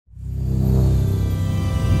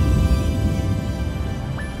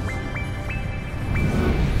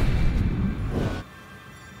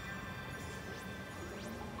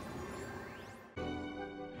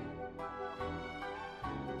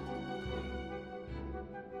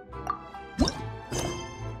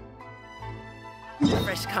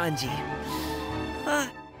fresh kanji.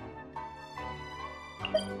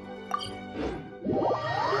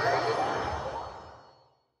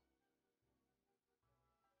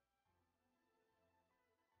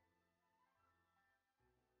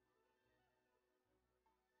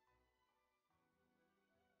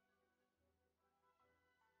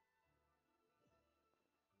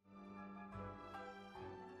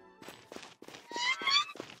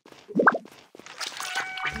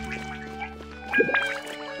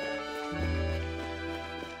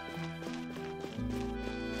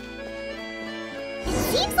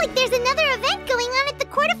 Seems like there's another event going on at the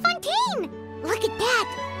Court of Fontaine! Look at that!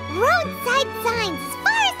 Roadside signs as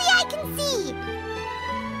far as the eye can see!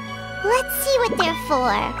 Let's see what they're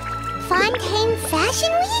for. Fontaine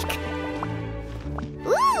Fashion Week?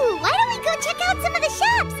 Ooh, why don't we go check out some of the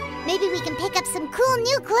shops? Maybe we can pick up some cool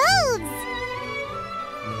new clothes!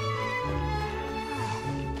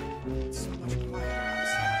 So much quieter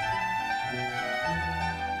outside.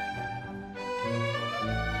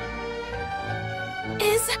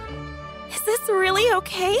 Is this really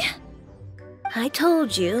okay? I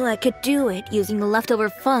told you I could do it using the leftover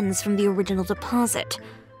funds from the original deposit.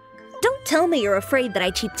 Don't tell me you're afraid that I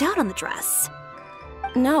cheaped out on the dress.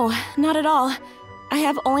 No, not at all. I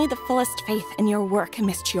have only the fullest faith in your work,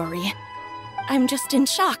 Miss Chiori. I'm just in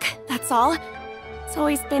shock, that's all. It's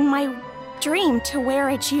always been my dream to wear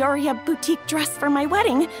a Chioriya Boutique dress for my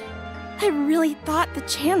wedding. I really thought the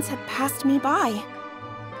chance had passed me by.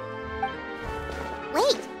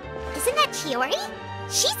 Wait, isn't that Chiori?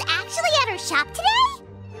 She's actually at her shop today?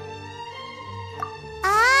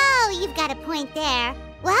 Oh, you've got a point there.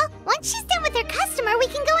 Well, once she's done with her customer, we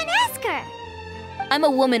can go and ask her. I'm a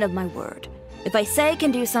woman of my word. If I say I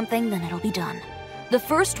can do something, then it'll be done. The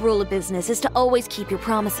first rule of business is to always keep your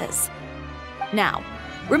promises. Now,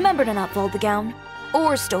 remember to not fold the gown,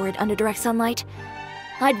 or store it under direct sunlight.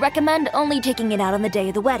 I'd recommend only taking it out on the day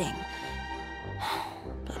of the wedding.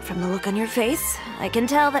 But from the look on your face, I can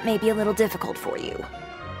tell that may be a little difficult for you.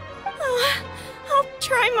 Oh, I'll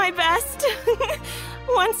try my best.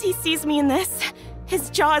 Once he sees me in this,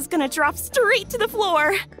 his jaw is gonna drop straight to the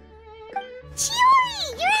floor.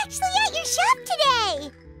 Chiori, you're actually at your shop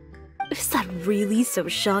today! Is that really so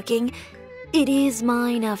shocking? It is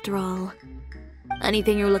mine, after all.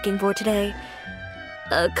 Anything you're looking for today?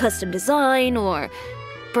 A custom design, or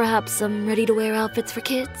perhaps some ready-to-wear outfits for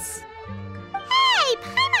kids? Hey,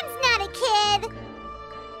 Paimon's not a kid!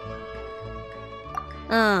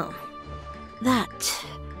 Oh, that.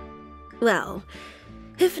 Well,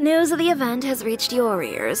 if news of the event has reached your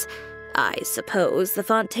ears, I suppose the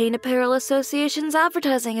Fontaine Apparel Association's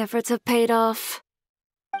advertising efforts have paid off.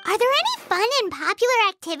 Are there any fun and popular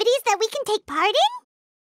activities that we can take part in?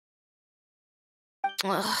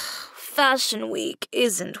 Ugh, Fashion Week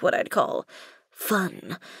isn't what I'd call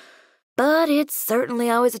fun. But it certainly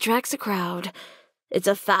always attracts a crowd. It's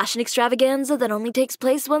a fashion extravaganza that only takes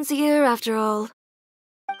place once a year, after all.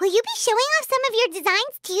 Will you be showing off some of your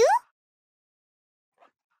designs, too?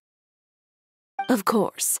 Of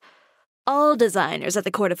course. All designers at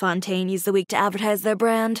the Court of Fontaine use the week to advertise their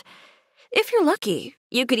brand. If you're lucky,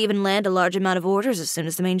 you could even land a large amount of orders as soon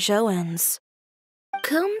as the main show ends.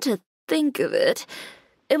 Come to think of it,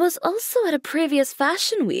 it was also at a previous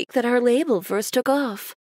fashion week that our label first took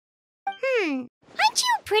off. Aren't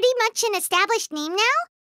you pretty much an established name now?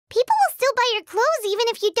 People will still buy your clothes even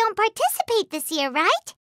if you don't participate this year,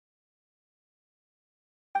 right?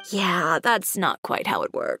 Yeah, that's not quite how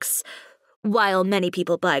it works. While many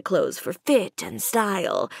people buy clothes for fit and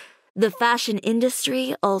style, the fashion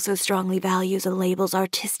industry also strongly values a label's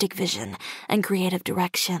artistic vision and creative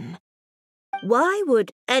direction. Why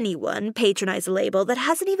would anyone patronize a label that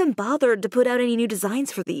hasn't even bothered to put out any new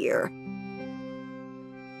designs for the year?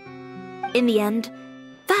 In the end,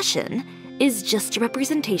 fashion is just a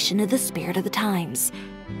representation of the spirit of the times.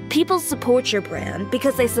 People support your brand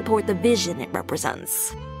because they support the vision it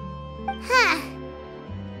represents. Huh.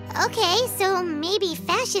 Okay, so maybe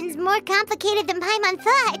fashion's more complicated than Paimon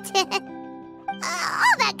thought.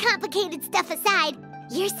 All that complicated stuff aside,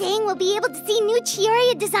 you're saying we'll be able to see new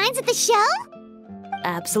Chioriya designs at the show?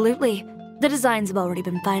 Absolutely. The designs have already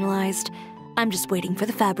been finalized. I'm just waiting for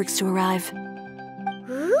the fabrics to arrive.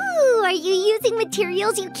 Ooh, are you using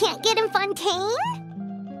materials you can't get in Fontaine?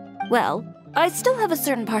 Well, I still have a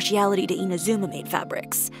certain partiality to Inazuma-made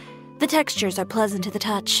fabrics. The textures are pleasant to the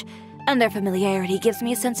touch, and their familiarity gives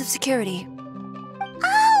me a sense of security.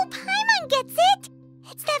 Oh, Paimon gets it!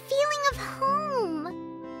 It's that feeling of home.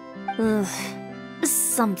 Ugh,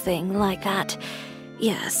 something like that.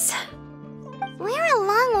 Yes. We're a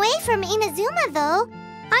long way from Inazuma, though.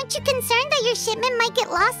 Are aren't you concerned that your shipment might get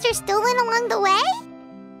lost or stolen along the way?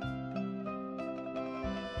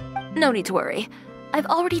 No need to worry. I've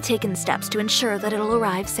already taken steps to ensure that it'll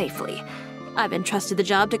arrive safely. I've entrusted the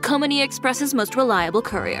job to Komani Express's most reliable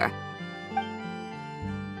courier.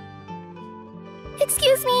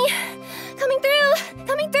 Excuse me! Coming through!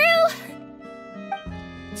 Coming through!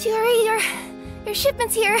 Chiori, your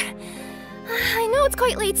shipment's here. I know it's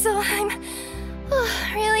quite late, so I'm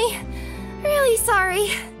really sorry.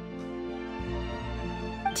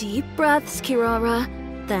 Deep breaths, Kirara,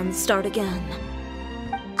 then start again.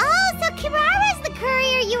 Oh, so Kirara's the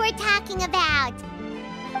courier you were talking about.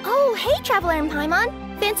 Oh, hey, Traveler in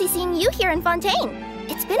Paimon. Fancy seeing you here in Fontaine.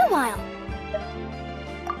 It's been a while.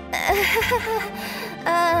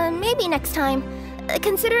 Maybe next time.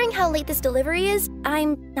 Considering how late this delivery is,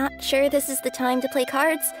 I'm not sure this is the time to play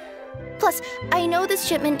cards. Plus, I know this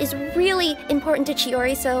shipment is really important to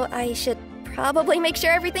Chiori, so I should probably make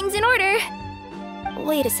sure everything's in order.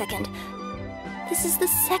 Wait a second. This is the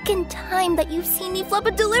second time that you've seen me flub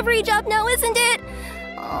a delivery job now, isn't it?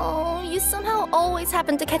 Oh, you somehow always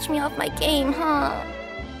happen to catch me off my game, huh?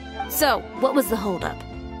 So, what was the holdup?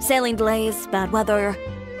 Sailing delays, bad weather?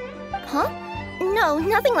 Huh? No,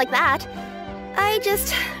 nothing like that. I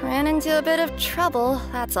just ran into a bit of trouble,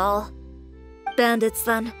 that's all. Bandits,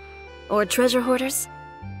 then? Or treasure hoarders?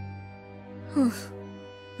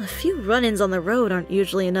 A few run-ins on the road aren't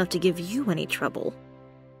usually enough to give you any trouble.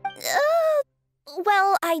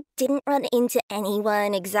 Well, I didn't run into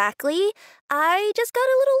anyone exactly. I just got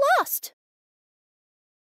a little lost.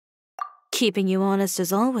 Keeping you honest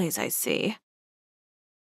as always, I see.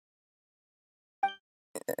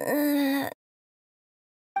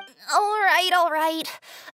 All right.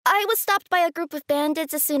 I was stopped by a group of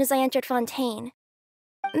bandits as soon as I entered Fontaine.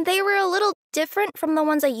 They were a little different from the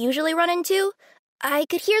ones I usually run into. I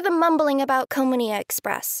could hear them mumbling about Komani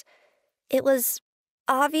Express. It was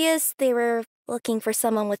obvious they were looking for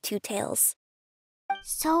someone with two tails.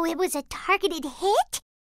 So it was a targeted hit?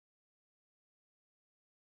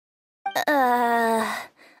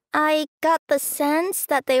 I got the sense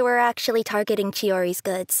that they were actually targeting Chiori's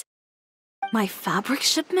goods. My fabric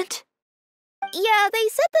shipment? Yeah, they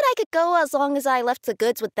said that I could go as long as I left the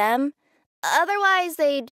goods with them. Otherwise,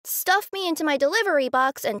 they'd stuff me into my delivery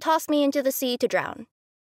box and toss me into the sea to drown.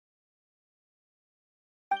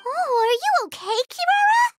 Oh, are you okay,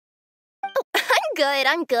 Kirara? Oh,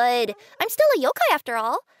 I'm good. I'm still a yokai after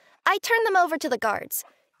all. I turned them over to the guards.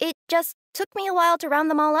 It just took me a while to round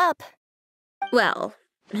them all up. Well,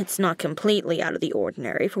 it's not completely out of the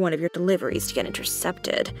ordinary for one of your deliveries to get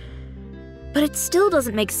intercepted. But it still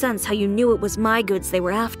doesn't make sense how you knew it was my goods they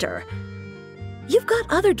were after. You've got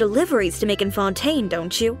other deliveries to make in Fontaine,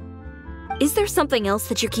 don't you? Is there something else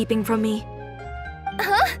that you're keeping from me?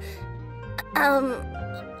 Huh?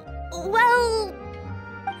 Well...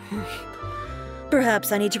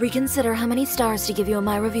 Perhaps I need to reconsider how many stars to give you in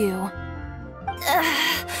my review.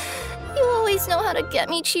 You always know how to get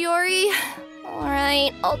me, Chiori.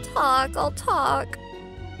 Alright, I'll talk.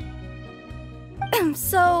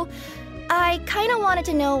 So, I kinda wanted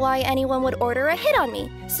to know why anyone would order a hit on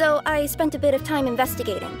me, so I spent a bit of time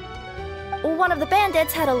investigating. One of the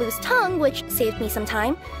bandits had a loose tongue, which saved me some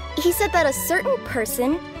time. He said that a certain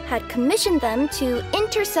person had commissioned them to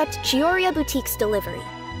intercept Chioriya Boutique's delivery.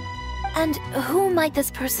 And who might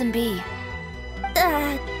this person be?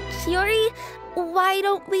 Chiori, why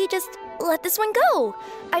don't we just let this one go?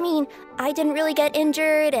 I mean, I didn't really get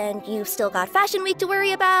injured, and you've still got Fashion Week to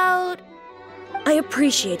worry about. I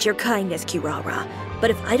appreciate your kindness, Kirara, but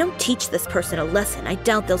if I don't teach this person a lesson, I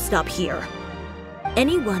doubt they'll stop here.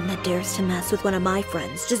 Anyone that dares to mess with one of my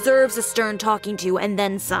friends deserves a stern talking to and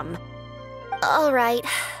then some. All right.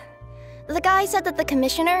 The guy said that the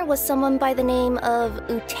commissioner was someone by the name of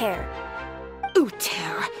Uter.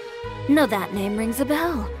 Uter? No, that name rings a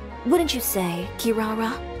bell. Wouldn't you say,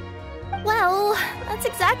 Kirara? Well, that's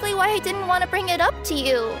exactly why I didn't want to bring it up to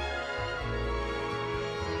you.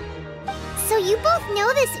 So you both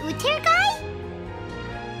know this Uter guy?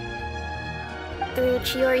 Through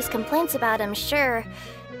Chiori's complaints about him, sure.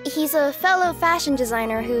 He's a fellow fashion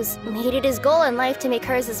designer who's made it his goal in life to make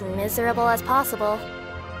hers as miserable as possible.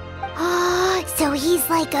 Oh, so he's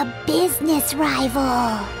like a business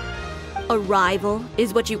rival. A rival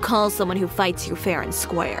is what you call someone who fights you fair and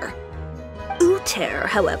square. Uter,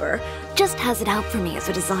 however, just has it out for me as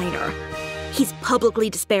a designer. He's publicly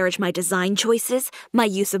disparaged my design choices, my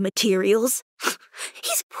use of materials.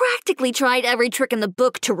 He's practically tried every trick in the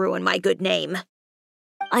book to ruin my good name.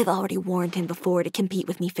 I've already warned him before to compete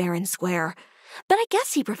with me fair and square, but I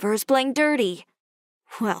guess he prefers playing dirty.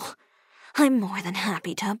 Well, I'm more than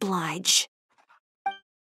happy to oblige.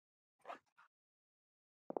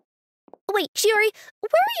 Wait, Chiori, where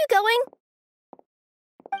are you going?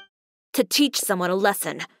 To teach someone a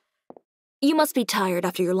lesson. You must be tired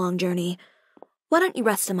after your long journey. Why don't you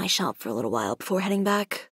rest in my shop for a little while before heading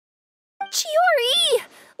back? Chiori!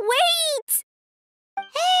 Wait!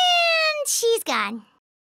 And she's gone.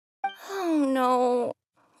 Oh no.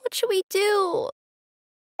 What should we do?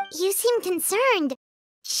 You seem concerned.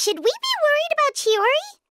 Should we be worried about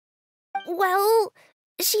Chiori? Well,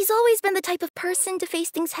 she's always been the type of person to face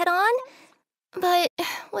things head on. But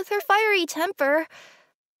with her fiery temper,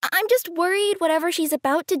 I'm just worried whatever she's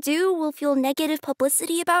about to do will feel negative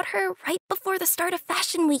publicity about her right before the start of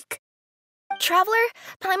Fashion Week. Traveler,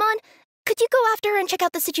 Paimon, could you go after her and check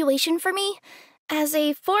out the situation for me? As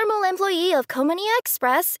a formal employee of Komania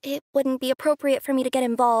Express, it wouldn't be appropriate for me to get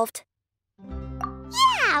involved.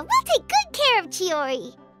 Yeah, we'll take good care of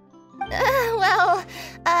Chiori.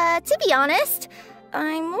 To be honest,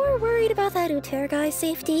 I'm more worried about that Uter guy's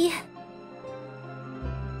safety.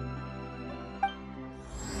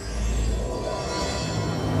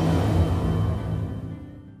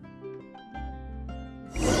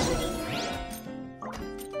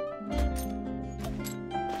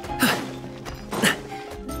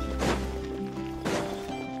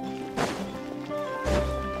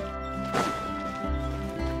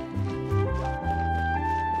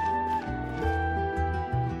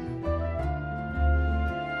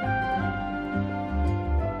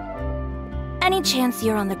 Any chance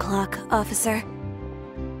you're on the clock, officer?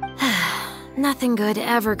 Nothing good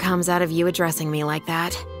ever comes out of you addressing me like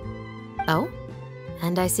that. Oh,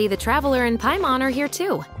 and I see the Traveler and Paimon are here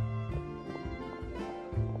too.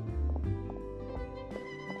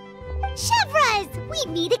 Chevras,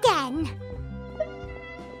 we meet again.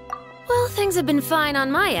 Well, things have been fine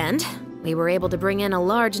on my end. We were able to bring in a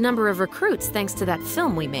large number of recruits thanks to that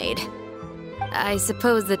film we made. I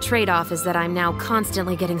suppose the trade-off is that I'm now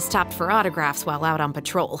constantly getting stopped for autographs while out on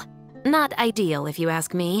patrol. Not ideal, if you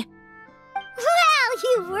ask me. Well,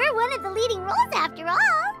 you were one of the leading roles after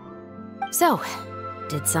all. So,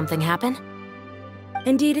 did something happen?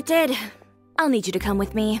 Indeed it did. I'll need you to come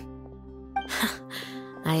with me.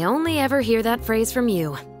 I only ever hear that phrase from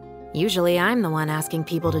you. Usually I'm the one asking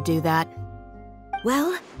people to do that.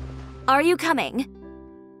 Well, are you coming?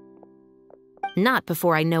 Not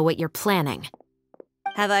before I know what you're planning.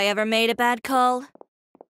 Have I ever made a bad call?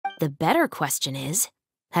 The better question is,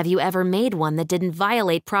 have you ever made one that didn't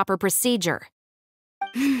violate proper procedure?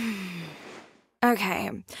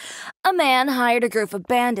 Okay. A man hired a group of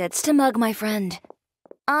bandits to mug my friend.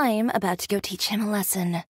 I'm about to go teach him a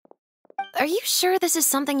lesson. Are you sure this is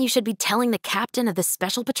something you should be telling the captain of the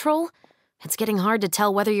Special Patrol? It's getting hard to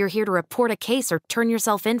tell whether you're here to report a case or turn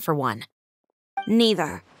yourself in for one.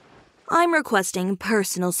 Neither. I'm requesting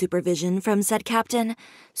personal supervision from said captain,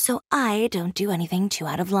 so I don't do anything too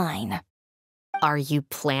out of line. Are you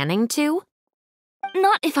planning to?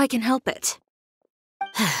 Not if I can help it.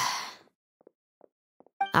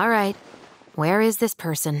 All right. Where is this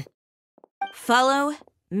person? Follow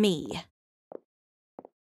me.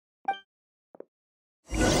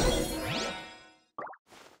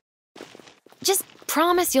 Just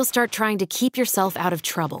promise you'll start trying to keep yourself out of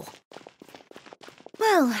trouble.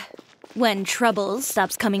 Well, when trouble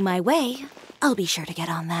stops coming my way, I'll be sure to get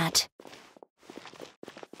on that.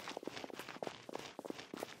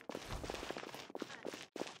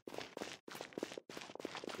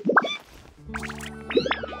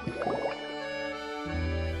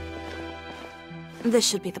 This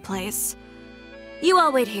should be the place. You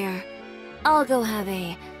all wait here. I'll go have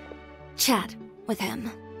a chat with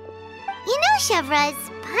him. You know, Chevras,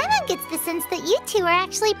 Paimon gets the sense that you two are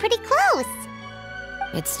actually pretty close.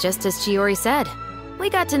 It's just as Chiori said. We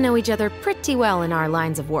got to know each other pretty well in our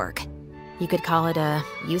lines of work. You could call it a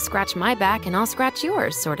you scratch my back and I'll scratch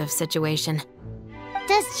yours sort of situation.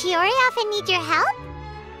 Does Chiori often need your help?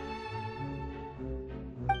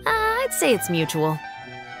 I'd say it's mutual.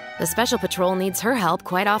 The Special Patrol needs her help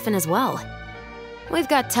quite often as well. We've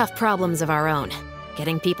got tough problems of our own.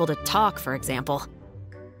 Getting people to talk, for example.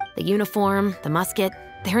 The uniform, the musket,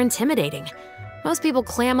 they're intimidating. Most people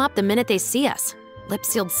clam up the minute they see us. Lips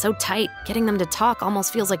sealed so tight, getting them to talk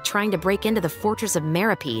almost feels like trying to break into the fortress of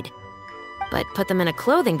Meripede. But put them in a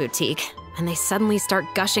clothing boutique, and they suddenly start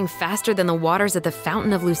gushing faster than the waters at the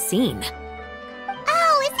Fountain of Lucine.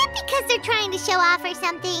 Oh, is it because they're trying to show off or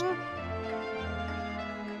something?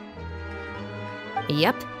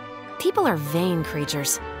 Yep. People are vain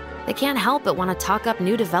creatures. They can't help but want to talk up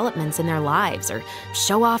new developments in their lives or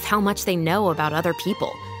show off how much they know about other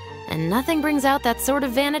people. And nothing brings out that sort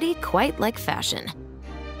of vanity quite like fashion.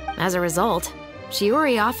 As a result,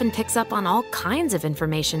 Chiori often picks up on all kinds of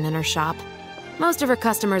information in her shop. Most of her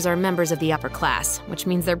customers are members of the upper class, which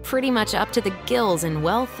means they're pretty much up to the gills in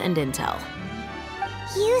wealth and intel.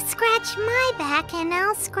 You scratch my back and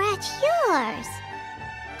I'll scratch yours.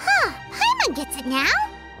 Huh, Paimon gets it now.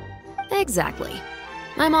 Exactly.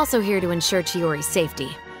 I'm also here to ensure Chiori's safety.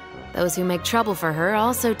 Those who make trouble for her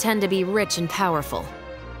also tend to be rich and powerful.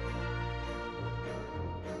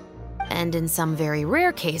 And in some very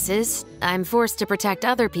rare cases, I'm forced to protect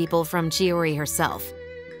other people from Chiori herself.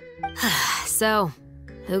 So,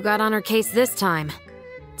 who got on her case this time?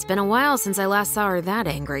 It's been a while since I last saw her that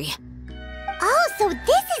angry. Oh, so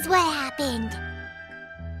this is what happened.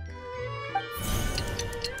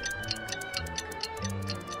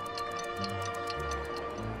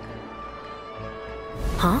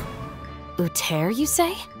 Huh? Uter, you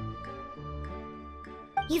say?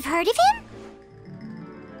 You've heard of him?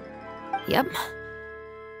 Yep.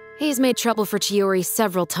 He's made trouble for Chiori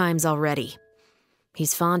several times already.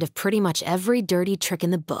 He's fond of pretty much every dirty trick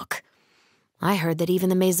in the book. I heard that even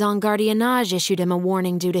the Maison Gardiennage issued him a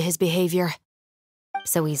warning due to his behavior.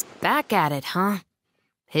 So he's back at it, huh?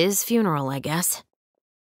 His funeral, I guess.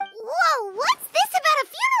 Whoa, what's this about a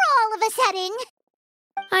funeral all of a sudden?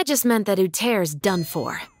 I just meant that Uter's done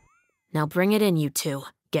for. Now bring it in, you two.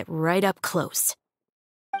 Get right up close.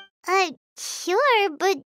 Sure,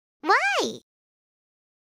 but why?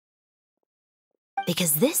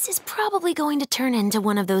 Because this is probably going to turn into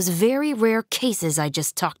one of those very rare cases I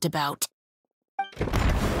just talked about.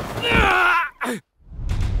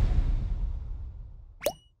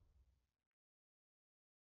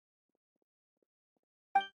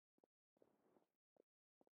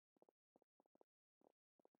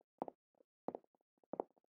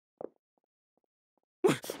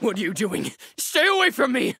 What are you doing? Stay away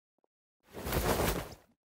from me!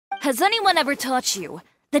 Has anyone ever taught you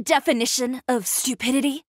the definition of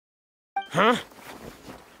stupidity? Huh?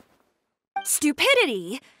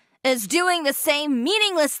 Stupidity is doing the same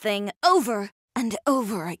meaningless thing over and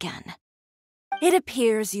over again. It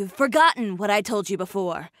appears you've forgotten what I told you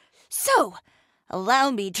before. So, allow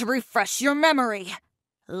me to refresh your memory.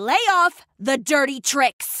 Lay off the dirty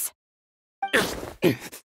tricks.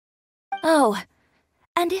 Oh,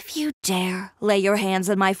 and if you dare lay your hands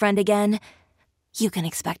on my friend again, you can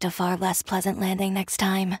expect a far less pleasant landing next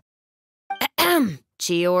time.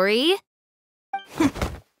 Chiori?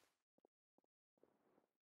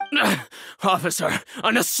 Officer,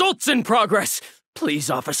 an assault's in progress! Please,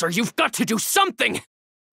 officer, you've got to do something!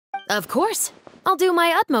 Of course. I'll do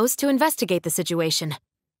my utmost to investigate the situation.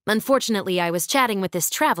 Unfortunately, I was chatting with this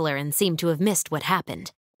traveler and seemed to have missed what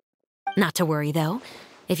happened. Not to worry, though.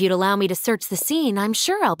 If you'd allow me to search the scene, I'm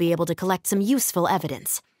sure I'll be able to collect some useful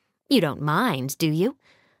evidence. You don't mind, do you?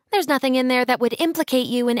 There's nothing in there that would implicate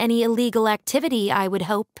you in any illegal activity, I would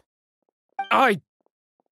hope.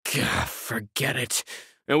 Forget it.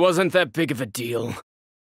 It wasn't that big of a deal.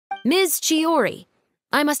 Ms. Chiori,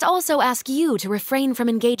 I must also ask you to refrain from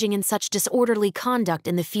engaging in such disorderly conduct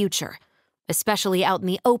in the future, especially out in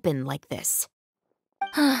the open like this.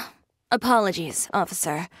 Apologies,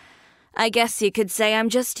 officer. I guess you could say I'm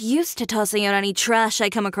just used to tossing out any trash I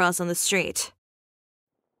come across on the street.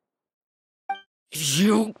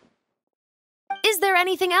 You... Is there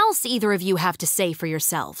anything else either of you have to say for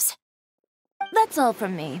yourselves? That's all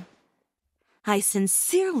from me. I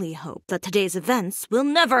sincerely hope that today's events will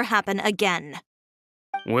never happen again.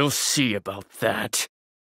 We'll see about that.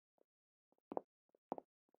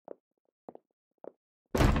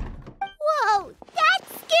 Whoa, that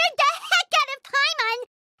scared the heck out of Paimon!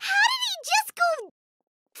 How did he just go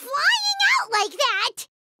flying out like that?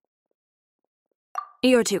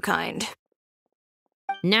 You're too kind.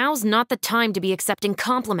 Now's not the time to be accepting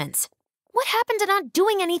compliments. What happened to not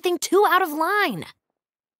doing anything too out of line?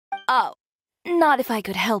 Oh, not if I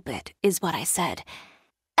could help it, is what I said.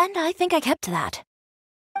 And I think I kept to that.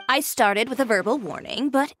 I started with a verbal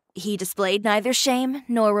warning, but he displayed neither shame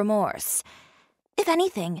nor remorse. If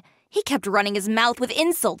anything, he kept running his mouth with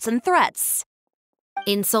insults and threats.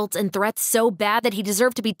 Insults and threats so bad that he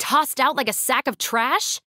deserved to be tossed out like a sack of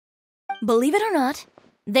trash? Believe it or not,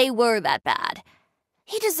 they were that bad.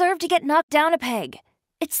 He deserved to get knocked down a peg.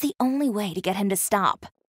 It's the only way to get him to stop.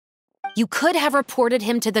 You could have reported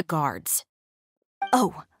him to the guards.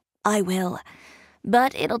 Oh, I will.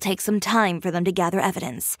 But it'll take some time for them to gather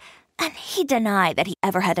evidence. And he denied that he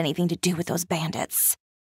ever had anything to do with those bandits.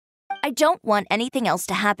 I don't want anything else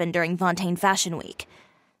to happen during Fontaine Fashion Week.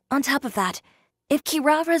 On top of that, if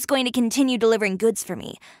Kirara is going to continue delivering goods for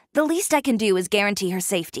me, the least I can do is guarantee her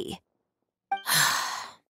safety.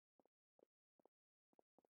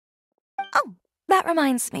 Oh, that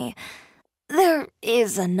reminds me. There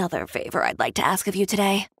is another favor I'd like to ask of you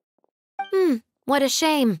today. What a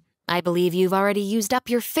shame. I believe you've already used up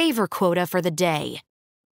your favor quota for the day.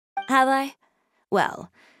 Have I?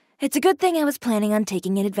 Well, it's a good thing I was planning on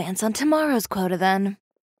taking an advance on tomorrow's quota then.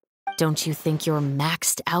 Don't you think you're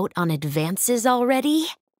maxed out on advances already?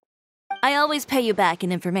 I always pay you back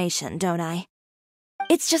in information, don't I?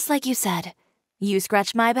 It's just like you said. You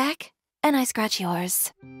scratch my back, and I scratch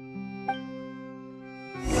yours.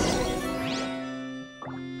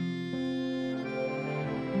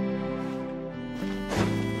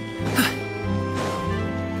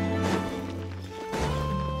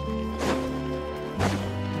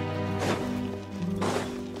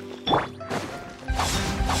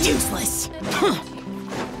 Useless!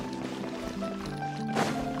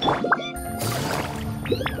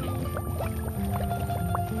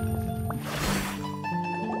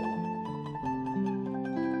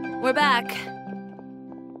 We're back.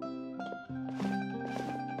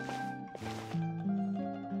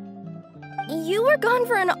 You were gone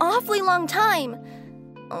for an awfully long time.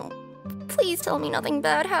 Oh, please tell me nothing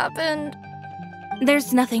bad happened.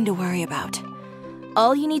 There's nothing to worry about.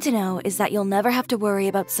 All you need to know is that you'll never have to worry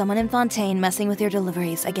about someone in Fontaine messing with your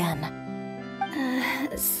deliveries again.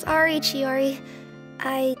 Sorry, Chiori.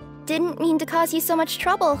 I didn't mean to cause you so much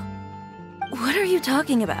trouble. What are you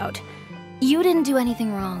talking about? You didn't do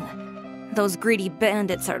anything wrong. Those greedy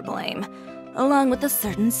bandits are to blame, along with a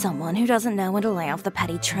certain someone who doesn't know when to lay off the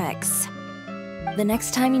petty tricks. The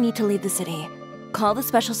next time you need to leave the city, call the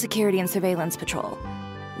Special Security and Surveillance Patrol.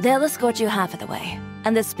 They'll escort you half of the way,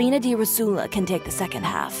 and the Spina di Rosula can take the second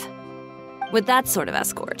half. With that sort of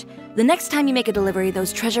escort, the next time you make a delivery,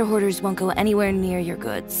 those treasure hoarders won't go anywhere near your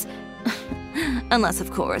goods. Unless,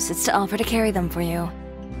 of course, it's to offer to carry them for you.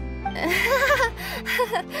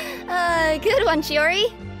 Good one,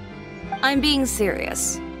 Chiori. I'm being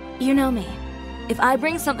serious. You know me. If I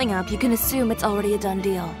bring something up, you can assume it's already a done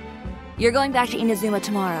deal. You're going back to Inazuma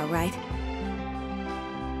tomorrow, right?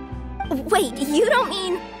 Wait, you don't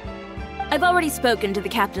mean... I've already spoken to the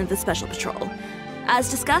captain of the Special Patrol. As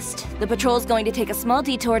discussed, the patrol's going to take a small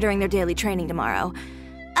detour during their daily training tomorrow.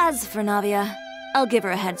 As for Navia, I'll give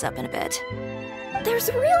her a heads up in a bit. There's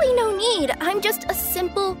really no need. I'm just a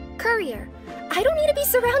simple courier. I don't need to be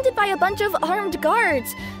surrounded by a bunch of armed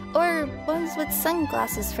guards. Or ones with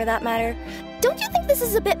sunglasses, for that matter. Don't you think this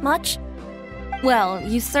is a bit much? Well,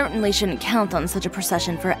 you certainly shouldn't count on such a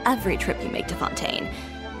procession for every trip you make to Fontaine.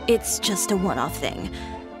 It's just a one-off thing,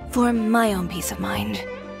 for my own peace of mind.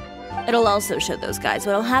 It'll also show those guys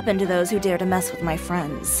what'll happen to those who dare to mess with my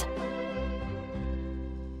friends.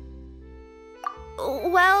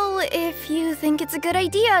 Well, if you think it's a good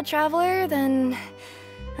idea, Traveler, then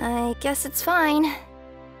I guess it's fine.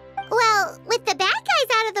 Well, with the bad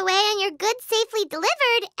guys out of the way and your goods safely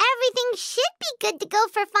delivered, everything should be good to go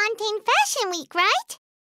for Fontaine Fashion Week, right?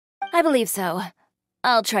 I believe so.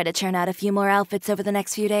 I'll try to churn out a few more outfits over the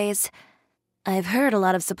next few days. I've heard a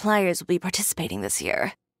lot of suppliers will be participating this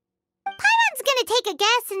year. Paimon's gonna take a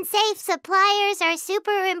guess and say suppliers are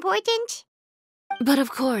super important. But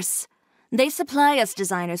of course, they supply us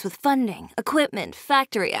designers with funding, equipment,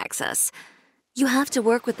 factory access. You have to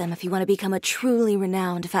work with them if you want to become a truly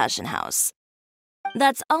renowned fashion house.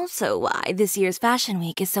 That's also why this year's Fashion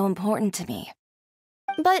Week is so important to me.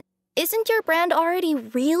 But isn't your brand already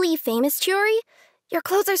really famous, Chiori? Your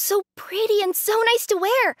clothes are so pretty and so nice to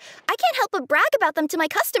wear. I can't help but brag about them to my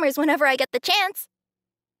customers whenever I get the chance.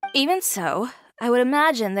 Even so, I would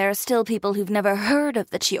imagine there are still people who've never heard of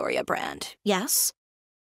the Chioriya brand, yes?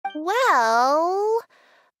 Well,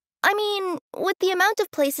 I mean, with the amount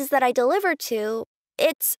of places that I deliver to,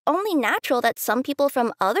 it's only natural that some people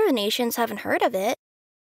from other nations haven't heard of it.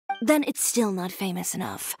 Then it's still not famous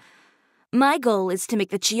enough. My goal is to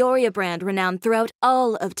make the Chioriya brand renowned throughout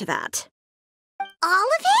all of Teyvat. All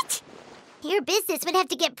of it? Your business would have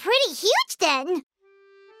to get pretty huge then.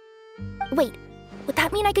 Wait, would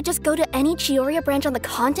that mean I could just go to any Chioriya branch on the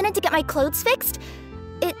continent to get my clothes fixed?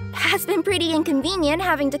 It has been pretty inconvenient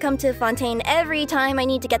having to come to Fontaine every time I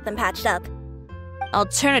need to get them patched up.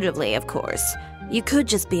 Alternatively, of course, you could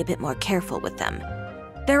just be a bit more careful with them.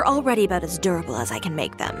 They're already about as durable as I can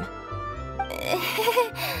make them.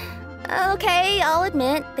 Okay, I'll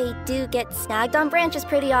admit, they do get snagged on branches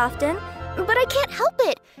pretty often, but I can't help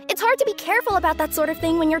it. It's hard to be careful about that sort of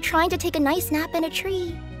thing when you're trying to take a nice nap in a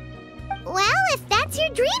tree. Well, if that's your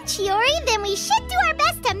dream, Chiori, then we should do our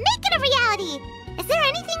best to make it a reality. Is there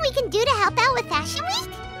anything we can do to help out with Fashion Week?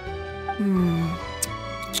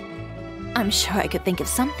 I'm sure I could think of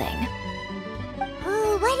something.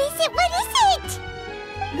 Oh, what is it? What is it?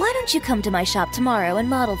 Why don't you come to my shop tomorrow and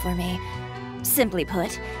model for me? Simply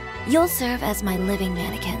put, you'll serve as my living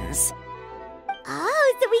mannequins. Oh,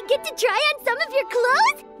 Oh, so we get to try on some of your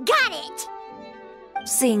clothes? Got it!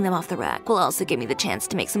 Seeing them off the rack will also give me the chance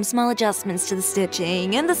to make some small adjustments to the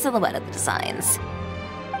stitching and the silhouette of the designs.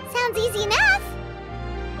 Sounds easy enough.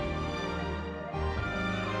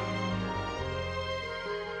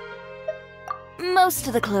 Most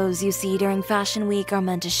of the clothes you see during Fashion Week are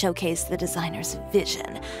meant to showcase the designer's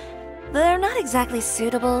vision. They're not exactly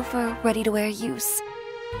suitable for ready-to-wear use.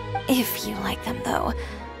 If you like them, though,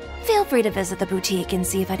 feel free to visit the boutique and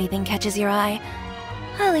see if anything catches your eye.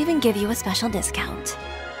 I'll even give you a special discount.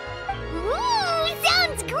 Ooh,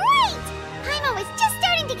 sounds great! I'm always just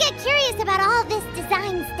starting to get curious about all this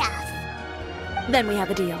design stuff. Then we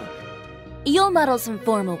have a deal. You'll model some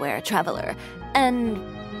formal wear, Traveler, and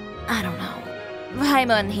I don't know.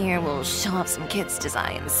 Paimon here will show off some kids'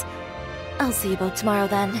 designs. I'll see you both tomorrow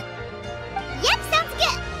then. Yep, sounds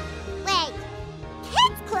good. Wait,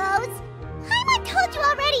 kids' clothes? Paimon told you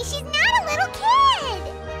already she's not a little kid.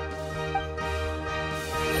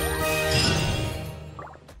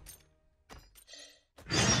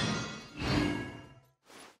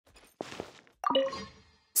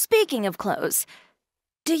 Speaking of clothes,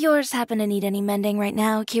 do yours happen to need any mending right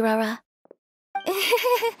now, Kirara?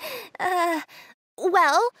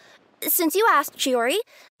 Well, since you asked, Chiori,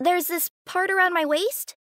 there's this part around my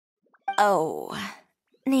waist. Oh,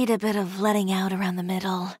 need a bit of letting out around the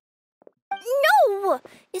middle. No!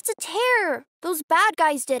 It's a tear. Those bad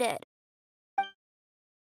guys did it.